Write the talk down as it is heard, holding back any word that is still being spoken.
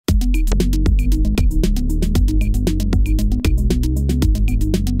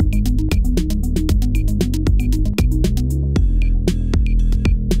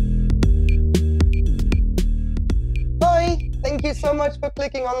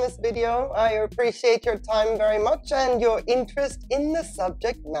clicking on this video. I appreciate your time very much and your interest in the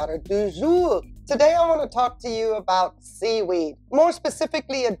subject matter du jour. Today I want to talk to you about seaweed. More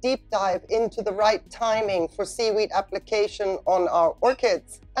specifically, a deep dive into the right timing for seaweed application on our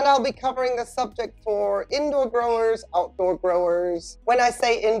orchids. And I'll be covering the subject for indoor growers, outdoor growers. When I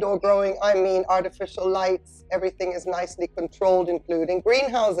say indoor growing, I mean artificial lights. Everything is nicely controlled, including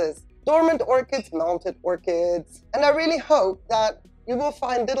greenhouses. Dormant orchids, mounted orchids. And I really hope that you will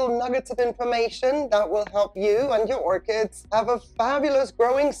find little nuggets of information that will help you and your orchids have a fabulous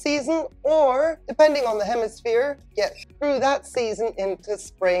growing season, or, depending on the hemisphere, get through that season into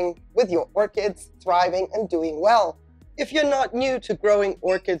spring with your orchids thriving and doing well. If you're not new to growing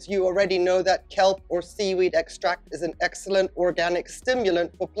orchids, you already know that kelp or seaweed extract is an excellent organic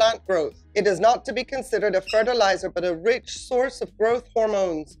stimulant for plant growth. It is not to be considered a fertilizer, but a rich source of growth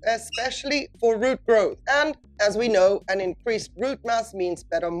hormones, especially for root growth. And as we know, an increased root mass means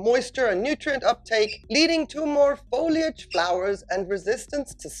better moisture and nutrient uptake, leading to more foliage, flowers, and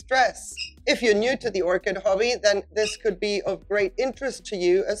resistance to stress. If you're new to the orchid hobby, then this could be of great interest to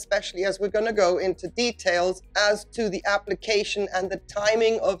you, especially as we're going to go into details as to the application and the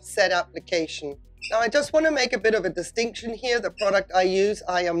timing of said application. Now, I just want to make a bit of a distinction here. The product I use,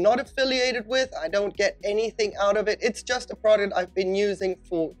 I am not affiliated with. I don't get anything out of it. It's just a product I've been using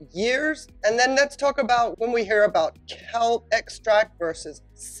for years. And then let's talk about when we hear about kelp extract versus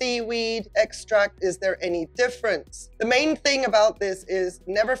seaweed extract. Is there any difference? The main thing about this is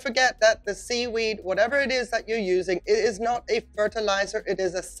never forget that the seaweed, whatever it is that you're using, it is not a fertilizer. It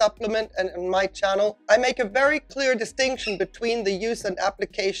is a supplement. And on my channel, I make a very clear distinction between the use and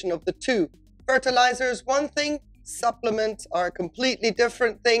application of the two. Fertilizer is one thing, supplements are a completely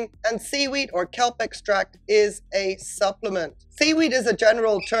different thing, and seaweed or kelp extract is a supplement. Seaweed is a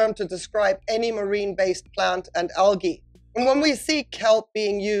general term to describe any marine-based plant and algae. And when we see kelp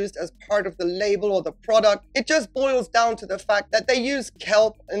being used as part of the label or the product, it just boils down to the fact that they use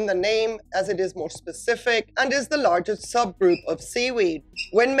kelp in the name as it is more specific and is the largest subgroup of seaweed.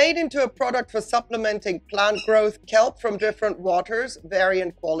 When made into a product for supplementing plant growth, kelp from different waters vary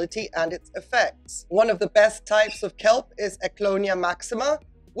in quality and its effects. One of the best types of kelp is Eclonia maxima,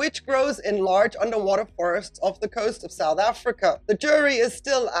 which grows in large underwater forests off the coast of South Africa. The jury is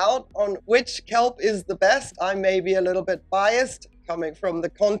still out on which kelp is the best. I may be a little bit biased. Coming from the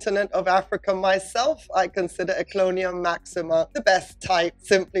continent of Africa myself, I consider Eclonia maxima the best type.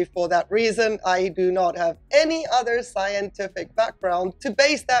 Simply for that reason, I do not have any other scientific background to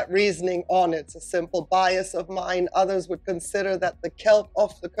base that reasoning on. It's a simple bias of mine. Others would consider that the kelp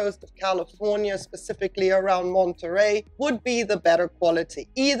off the coast of California, specifically around Monterey, would be the better quality.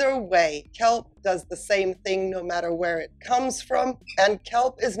 Either way, kelp does the same thing no matter where it comes from, and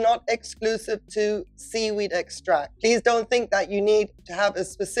kelp is not exclusive to seaweed extract. Please don't think that you need to have a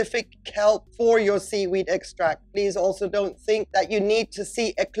specific kelp for your seaweed extract. Please also don't think that you need to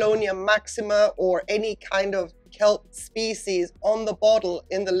see Eclonia maxima or any kind of kelp species on the bottle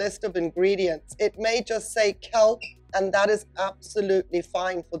in the list of ingredients. It may just say kelp, and that is absolutely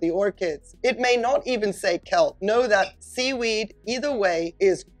fine for the orchids. It may not even say kelp. Know that seaweed, either way,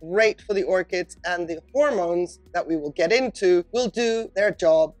 is great for the orchids, and the hormones that we will get into will do their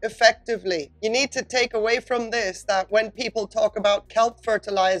job effectively. You need to take away from this that when people talk about kelp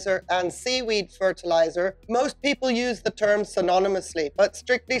fertilizer and seaweed fertilizer, most people use the term synonymously. But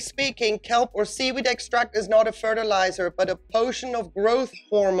strictly speaking, kelp or seaweed extract is not a fertilizer, but a potion of growth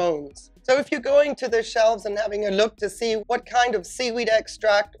hormones. So if you're going to the shelves and having a look to see what kind of seaweed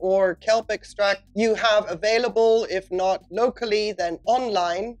extract or kelp extract you have available, if not locally, then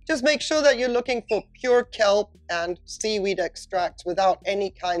online, just make sure that you're looking for pure kelp and seaweed extracts without any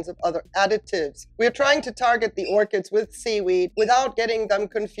kinds of other additives. We're trying to target the orchids with seaweed without getting them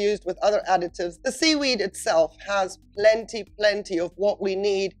confused with other additives. The seaweed itself has plenty of what we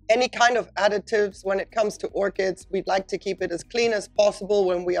need. Any kind of additives when it comes to orchids, we'd like to keep it as clean as possible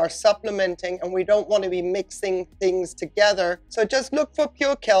when we are supplementing, and we don't want to be mixing things together. So just look for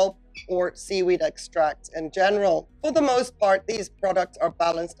pure kelp or seaweed extracts in general. For the most part, these products are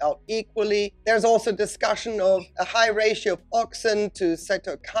balanced out equally. There's also discussion of a high ratio of auxin to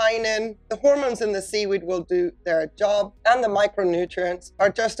cytokinin. The hormones in the seaweed will do their job, and the micronutrients are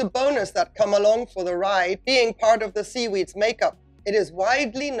just a bonus that come along for the ride, being part of the seaweed's makeup. It is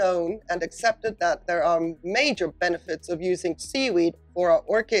widely known and accepted that there are major benefits of using seaweed for our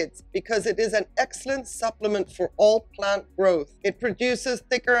orchids because it is an excellent supplement for all plant growth. It produces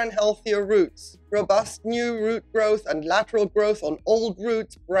thicker and healthier roots, robust new root growth and lateral growth on old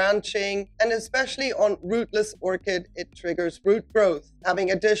roots, branching, and especially on rootless orchid, it triggers root growth.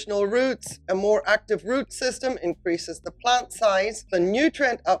 Having additional roots, a more active root system increases the plant size, the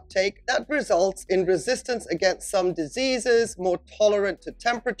nutrient uptake that results in resistance against some diseases, more tolerant to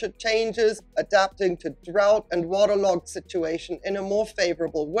temperature changes, adapting to drought and waterlogged situation in a more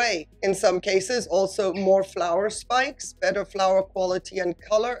favorable way. In some cases, also more flower spikes, better flower quality and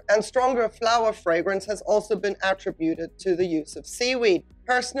color, and stronger flower fragrance has also been attributed to the use of seaweed.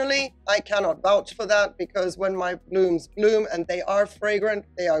 Personally, I cannot vouch for that because when my blooms bloom and they are fragrant,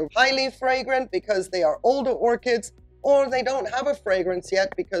 they are highly fragrant because they are older orchids, or they don't have a fragrance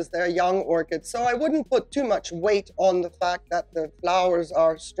yet because they're young orchids. So I wouldn't put too much weight on the fact that the flowers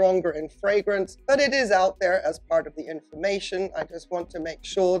are stronger in fragrance, but it is out there as part of the information. I just want to make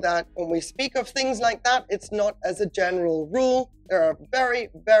sure that when we speak of things like that, it's not as a general rule. There are very,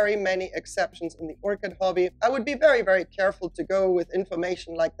 very many exceptions in the orchid hobby. I would be very, very careful to go with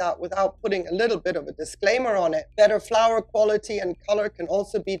information like that without putting a little bit of a disclaimer on it. Better flower quality and color can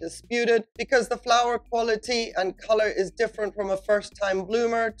also be disputed because the flower quality and color is different from a first-time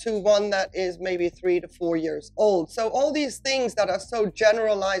bloomer to one that is maybe 3 to 4 years old. So all these things that are so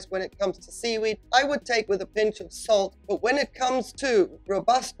generalized when it comes to seaweed, I would take with a pinch of salt. But when it comes to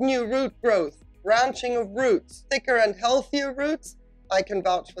robust new root growth, branching of roots, thicker and healthier roots, I can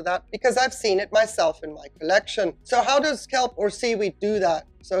vouch for that because I've seen it myself in my collection. So how does kelp or seaweed do that?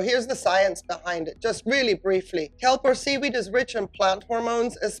 So here's the science behind it, just really briefly. Kelp or seaweed is rich in plant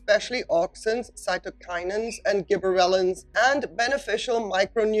hormones, especially auxins, cytokinins, and gibberellins, and beneficial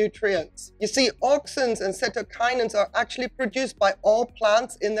micronutrients. You see, auxins and cytokinins are actually produced by all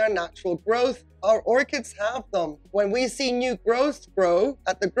plants in their natural growth. Our orchids have them. When we see new growth grow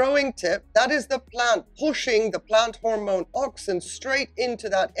at the growing tip, that is the plant pushing the plant hormone auxin straight into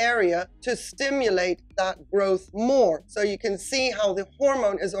that area to stimulate that growth more. So you can see how the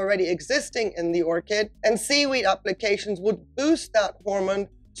hormone is already existing in the orchid, and seaweed applications would boost that hormone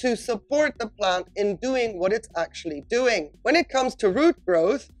to support the plant in doing what it's actually doing. When it comes to root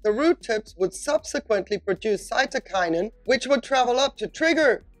growth, the root tips would subsequently produce cytokinin, which would travel up to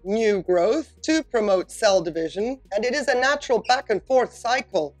trigger new growth to promote cell division, and it is a natural back and forth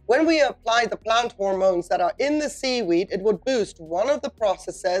cycle. When we apply the plant hormones that are in the seaweed, it would boost one of the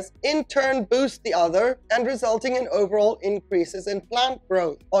processes, in turn boost the other, and resulting in overall increases in plant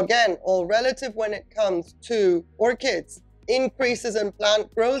growth. Again, all relative when it comes to orchids. Increases in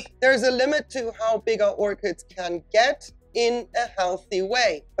plant growth, there's a limit to how big our orchids can get in a healthy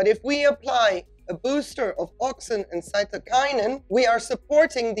way. But if we apply a booster of auxin and cytokinin, we are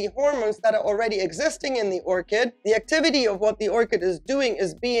supporting the hormones that are already existing in the orchid. The activity of what the orchid is doing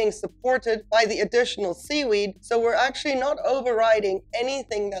is being supported by the additional seaweed. So we're actually not overriding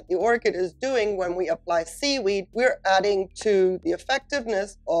anything that the orchid is doing when we apply seaweed. We're adding to the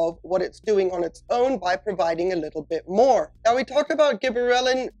effectiveness of what it's doing on its own by providing a little bit more. Now, we talked about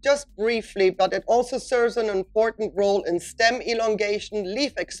gibberellin just briefly, but it also serves an important role in stem elongation,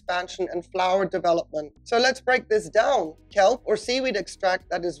 leaf expansion, and flower development. So let's break this down. Kelp or seaweed extract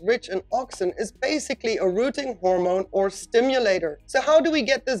that is rich in auxin is basically a rooting hormone or stimulator. So how do we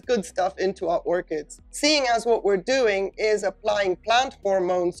get this good stuff into our orchids? Seeing as what we're doing is applying plant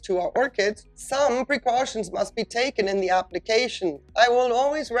hormones to our orchids, some precautions must be taken in the application. I will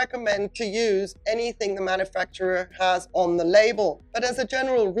always recommend to use anything the manufacturer has on the label. But as a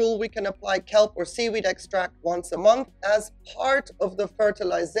general rule, we can apply kelp or seaweed extract once a month as part of the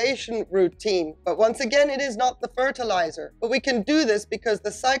fertilization routine. But once again, it is not the fertilizer. But we can do this because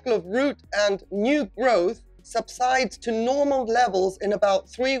the cycle of root and new growth subsides to normal levels in about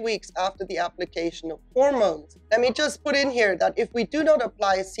 3 weeks after the application of hormones. Let me just put in here that if we do not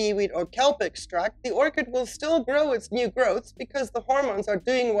apply seaweed or kelp extract, the orchid will still grow its new growths because the hormones are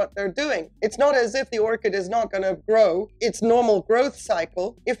doing what they're doing. It's not as if the orchid is not going to grow its normal growth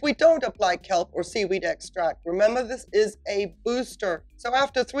cycle if we don't apply kelp or seaweed extract. Remember, this is a booster. So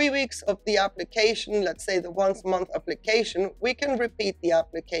after 3 weeks of the application, let's say the once a month application, we can repeat the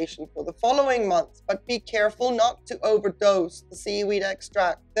application for the following months, but be careful not to overdose the seaweed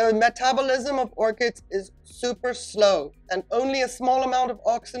extract. The metabolism of orchids is super slow, and only a small amount of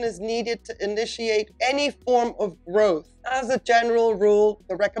auxin is needed to initiate any form of growth. As a general rule,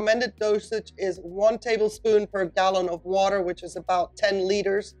 the recommended dosage is 1 tablespoon per gallon of water, which is about 10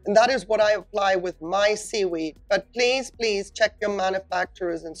 liters. And that is what I apply with my seaweed. But please check your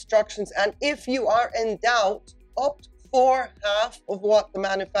manufacturer's instructions. And if you are in doubt, opt for half of what the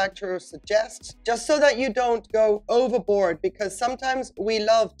manufacturer suggests, just so that you don't go overboard, because sometimes we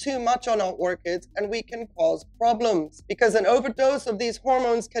love too much on our orchids and we can cause problems, because an overdose of these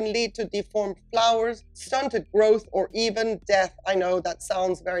hormones can lead to deformed flowers, stunted growth, or even death. I know that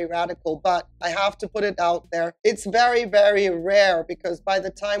sounds very radical, but I have to put it out there. It's very, very rare, because by the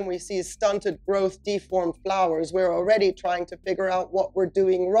time we see stunted growth, deformed flowers, we're already trying to figure out what we're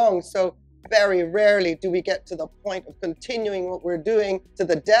doing wrong. So very rarely do we get to the point of continuing what we're doing to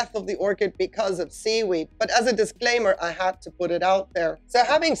the death of the orchid because of seaweed. But as a disclaimer, I had to put it out there. So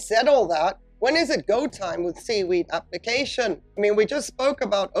having said all that, when is it go time with seaweed application? I mean, we just spoke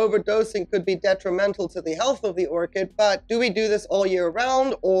about overdosing could be detrimental to the health of the orchid, but do we do this all year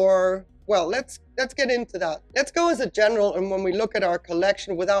round, or... Well, let's get into that. Let's go as a general, and when we look at our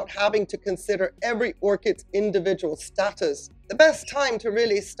collection without having to consider every orchid's individual status. The best time to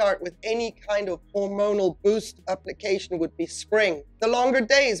really start with any kind of hormonal boost application would be spring. The longer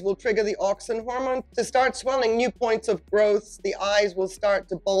days will trigger the auxin hormone to start swelling new points of growth. The eyes will start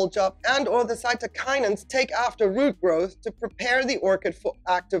to bulge up, and or the cytokinins take after root growth to prepare the orchid for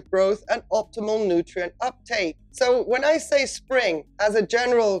active growth and optimal nutrient uptake. So when I say spring, as a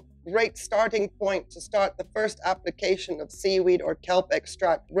general great starting point to start the first application of seaweed or kelp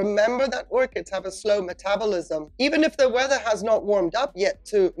extract, remember that orchids have a slow metabolism. Even if the weather has not warmed up yet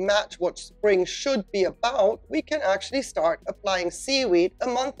to match what spring should be about, we can actually start applying seaweed a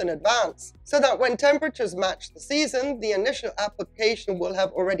month in advance, so that when temperatures match the season, the initial application will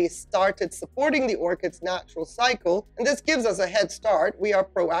have already started supporting the orchid's natural cycle, and this gives us a head start. We are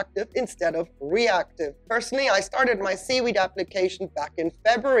proactive instead of reactive. Personally, I started my seaweed application back in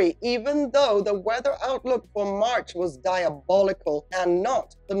February, even though the weather outlook for March was diabolical and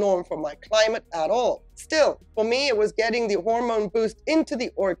not the norm for my climate at all. Still, for me, it was getting the hormone boost into the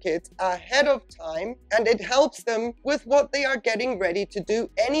orchids ahead of time, and it helps them with what they are getting ready to do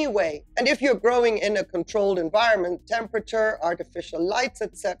anyway. And if you're growing in a controlled environment, temperature, artificial lights,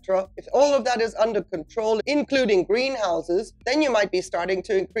 etc., if all of that is under control, including greenhouses, then you might be starting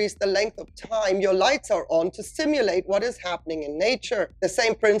to increase the length of time your lights are on to simulate what is happening in nature. The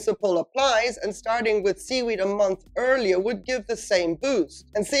same principle applies, and starting with seaweed a month earlier would give the same boost.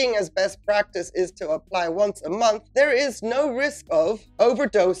 And seeing as best practice is to apply once a month, there is no risk of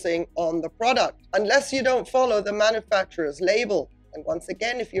overdosing on the product, unless you don't follow the manufacturer's label. And once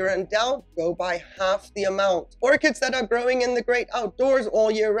again, if you're in doubt, go by half the amount. Orchids that are growing in the great outdoors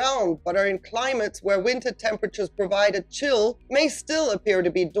all year round, but are in climates where winter temperatures provide a chill, may still appear to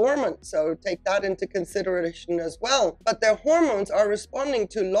be dormant, so take that into consideration as well. But their hormones are responding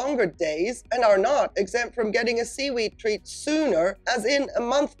to longer days and are not exempt from getting a seaweed treat sooner, as in a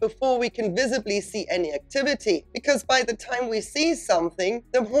month before we can visibly see any activity. Because by the time we see something,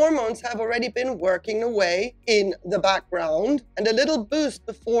 the hormones have already been working away in the background, and a little boost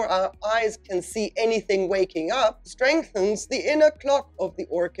before our eyes can see anything waking up strengthens the inner clock of the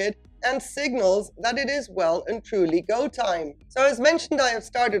orchid and signals that it is well and truly go time. So as mentioned, I have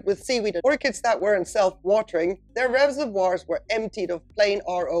started with seaweed orchids that were in self-watering. Their reservoirs were emptied of plain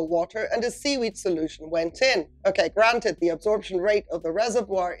RO water and a seaweed solution went in. Okay, granted, the absorption rate of the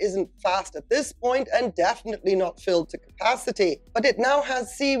reservoir isn't fast at this point and definitely not filled to capacity, but it now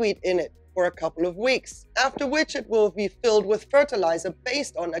has seaweed in it for a couple of weeks, after which it will be filled with fertilizer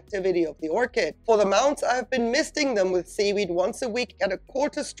based on activity of the orchid. For the mounts, I have been misting them with seaweed once a week at a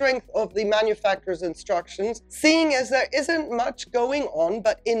quarter strength of the manufacturer's instructions, seeing as there isn't much going on,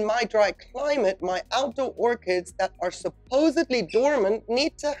 but in my dry climate, my outdoor orchids that are supposedly dormant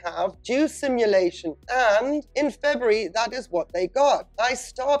need to have dew simulation, and in February, that is what they got. I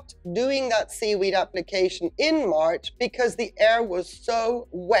stopped doing that seaweed application in March because the air was so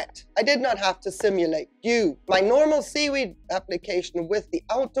wet. I did not have to simulate dew. My normal seaweed application with the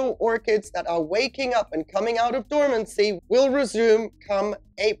outdoor orchids that are waking up and coming out of dormancy will resume come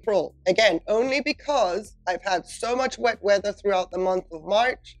April. Again, only because I've had so much wet weather throughout the month of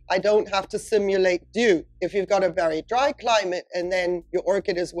March, I don't have to simulate dew. If you've got a very dry climate and then your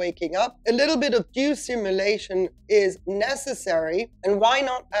orchid is waking up, a little bit of dew simulation is necessary, and why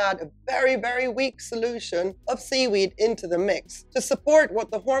not add a very, very weak solution of seaweed into the mix to support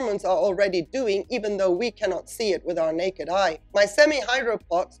what the hormones are already doing, even though we cannot see it with our naked eye. My semi-hydro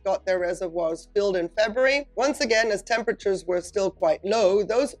pots got their reservoirs filled in February. Once again, as temperatures were still quite low,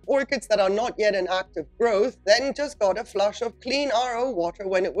 those orchids that are not yet in active growth then just got a flush of clean RO water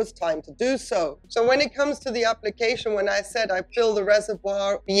when it was time to do so. So when it comes to the application, when I said I fill the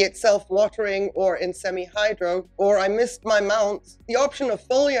reservoir, be it self-watering or in semi-hydro, or I missed my mounts, the option of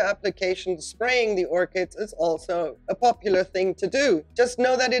foliar application, spraying the orchids, is also a popular thing to do. Just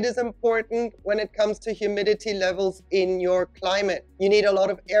know that it is important when it comes to humidity levels in your climate. You need a lot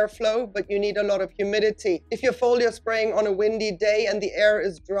of airflow, but you need a lot of humidity. If you're foliar spraying on a windy day and the air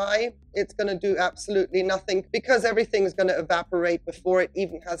is dry, it's going to do absolutely nothing because everything is going to evaporate before it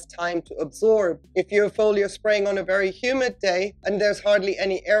even has time to absorb. If you're foliar spraying on a very humid day and there's hardly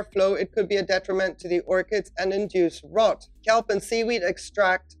any airflow, it could be a detriment to the orchids and induce rot. Kelp and seaweed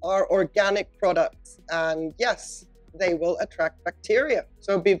extract are organic products, and yes, they will attract bacteria.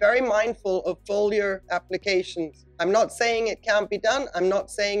 So be very mindful of foliar applications. I'm not saying it can't be done. I'm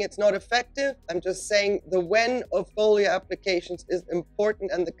not saying it's not effective. I'm just saying the when of foliar applications is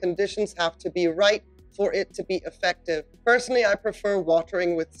important and the conditions have to be right for it to be effective. Personally, I prefer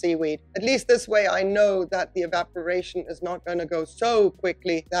watering with seaweed. At least this way I know that the evaporation is not going to go so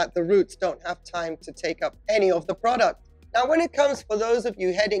quickly that the roots don't have time to take up any of the product. Now, when it comes for those of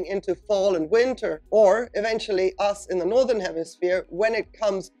you heading into fall and winter, or eventually us in the Northern Hemisphere, when it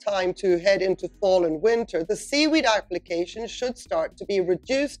comes time to head into fall and winter, the seaweed application should start to be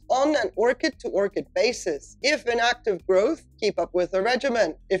reduced on an orchid-to-orchid basis. If in active growth, keep up with the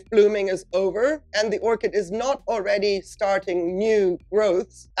regimen. If blooming is over and the orchid is not already starting new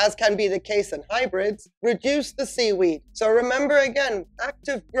growths, as can be the case in hybrids, reduce the seaweed. So remember again,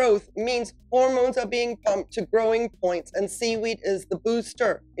 active growth means hormones are being pumped to growing points and seaweed is the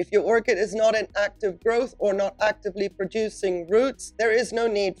booster. If your orchid is not in active growth or not actively producing roots, there is no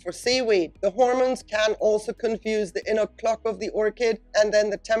need for seaweed. The hormones can also confuse the inner clock of the orchid, and then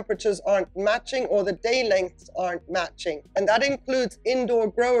the temperatures aren't matching or the day lengths aren't matching. And that includes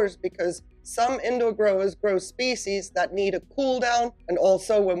indoor growers, because some indoor growers grow species that need a cool down. And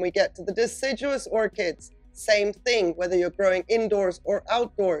also when we get to the deciduous orchids, same thing, whether you're growing indoors or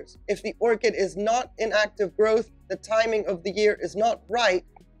outdoors. If the orchid is not in active growth, the timing of the year is not right,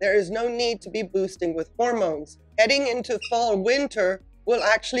 there is no need to be boosting with hormones. Heading into fall, winter will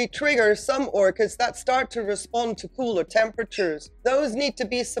actually trigger some orchids that start to respond to cooler temperatures. Those need to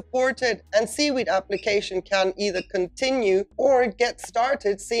be supported, and seaweed application can either continue or get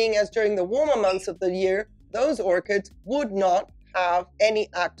started, seeing as during the warmer months of the year, those orchids would not have any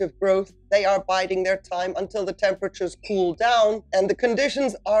active growth. They are biding their time until the temperatures cool down and the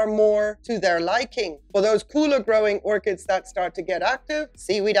conditions are more to their liking. For those cooler growing orchids that start to get active,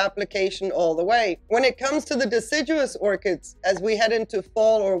 seaweed application all the way. When it comes to the deciduous orchids, as we head into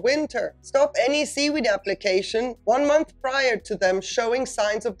fall or winter, stop any seaweed application 1 month prior to them showing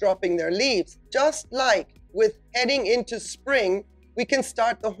signs of dropping their leaves. Just like with heading into spring, we can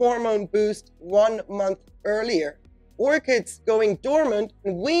start the hormone boost 1 month earlier. Orchids going dormant,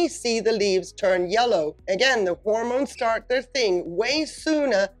 we see the leaves turn yellow. Again, the hormones start their thing way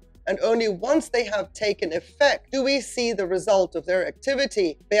sooner, and only once they have taken effect do we see the result of their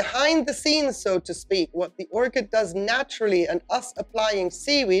activity. Behind the scenes, so to speak, what the orchid does naturally and us applying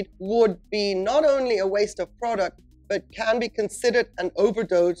seaweed would be not only a waste of product, but can be considered an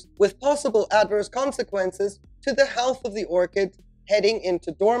overdose with possible adverse consequences to the health of the orchid heading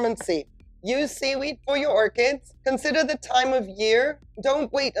into dormancy. Use seaweed for your orchids. Consider the time of year.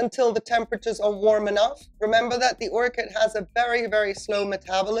 Don't wait until the temperatures are warm enough. Remember that the orchid has a very, very slow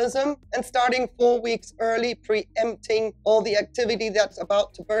metabolism, and starting 4 weeks early, preempting all the activity that's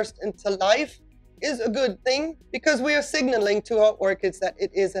about to burst into life is a good thing, because we are signaling to our orchids that it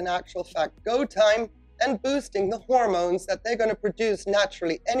is in actual fact go time, and boosting the hormones that they're going to produce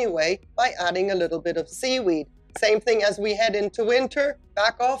naturally anyway by adding a little bit of seaweed. Same thing as we head into winter,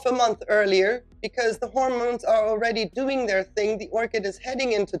 back off a month earlier, because the hormones are already doing their thing. The orchid is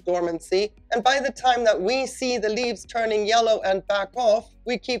heading into dormancy, and by the time that we see the leaves turning yellow and back off,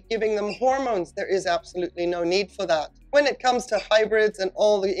 we keep giving them hormones. There is absolutely no need for that. When it comes to hybrids and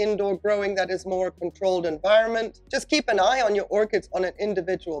all the indoor growing that is more controlled environment, just keep an eye on your orchids on an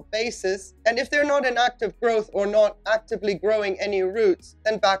individual basis. And if they're not in active growth or not actively growing any roots,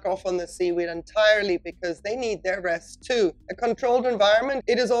 then back off on the seaweed entirely, because they need their rest too. A controlled environment,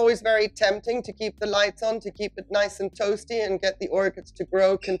 it is always very tempting to keep the lights on, to keep it nice and toasty and get the orchids to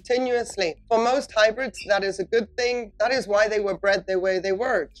grow continuously. For most hybrids, that is a good thing. That is why they were bred the way they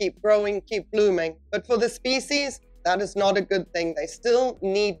were. Keep growing, keep blooming. But for the species, that is not a good thing. They still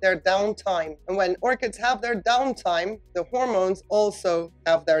need their downtime. And when orchids have their downtime, the hormones also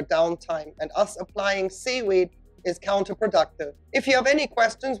have their downtime. And us applying seaweed is counterproductive. If you have any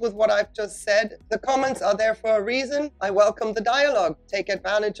questions with what I've just said, the comments are there for a reason. I welcome the dialogue. Take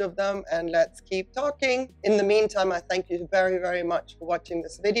advantage of them and let's keep talking. In the meantime, I thank you very, very much for watching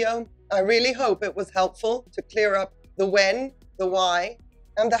this video. I really hope it was helpful to clear up the when, the why,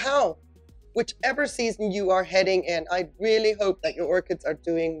 and the how. Whichever season you are heading in, I really hope that your orchids are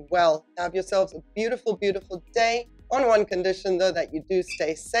doing well. Have yourselves a beautiful, beautiful day. On one condition, though, that you do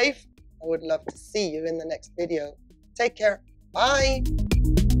stay safe. I would love to see you in the next video. Take care. Bye.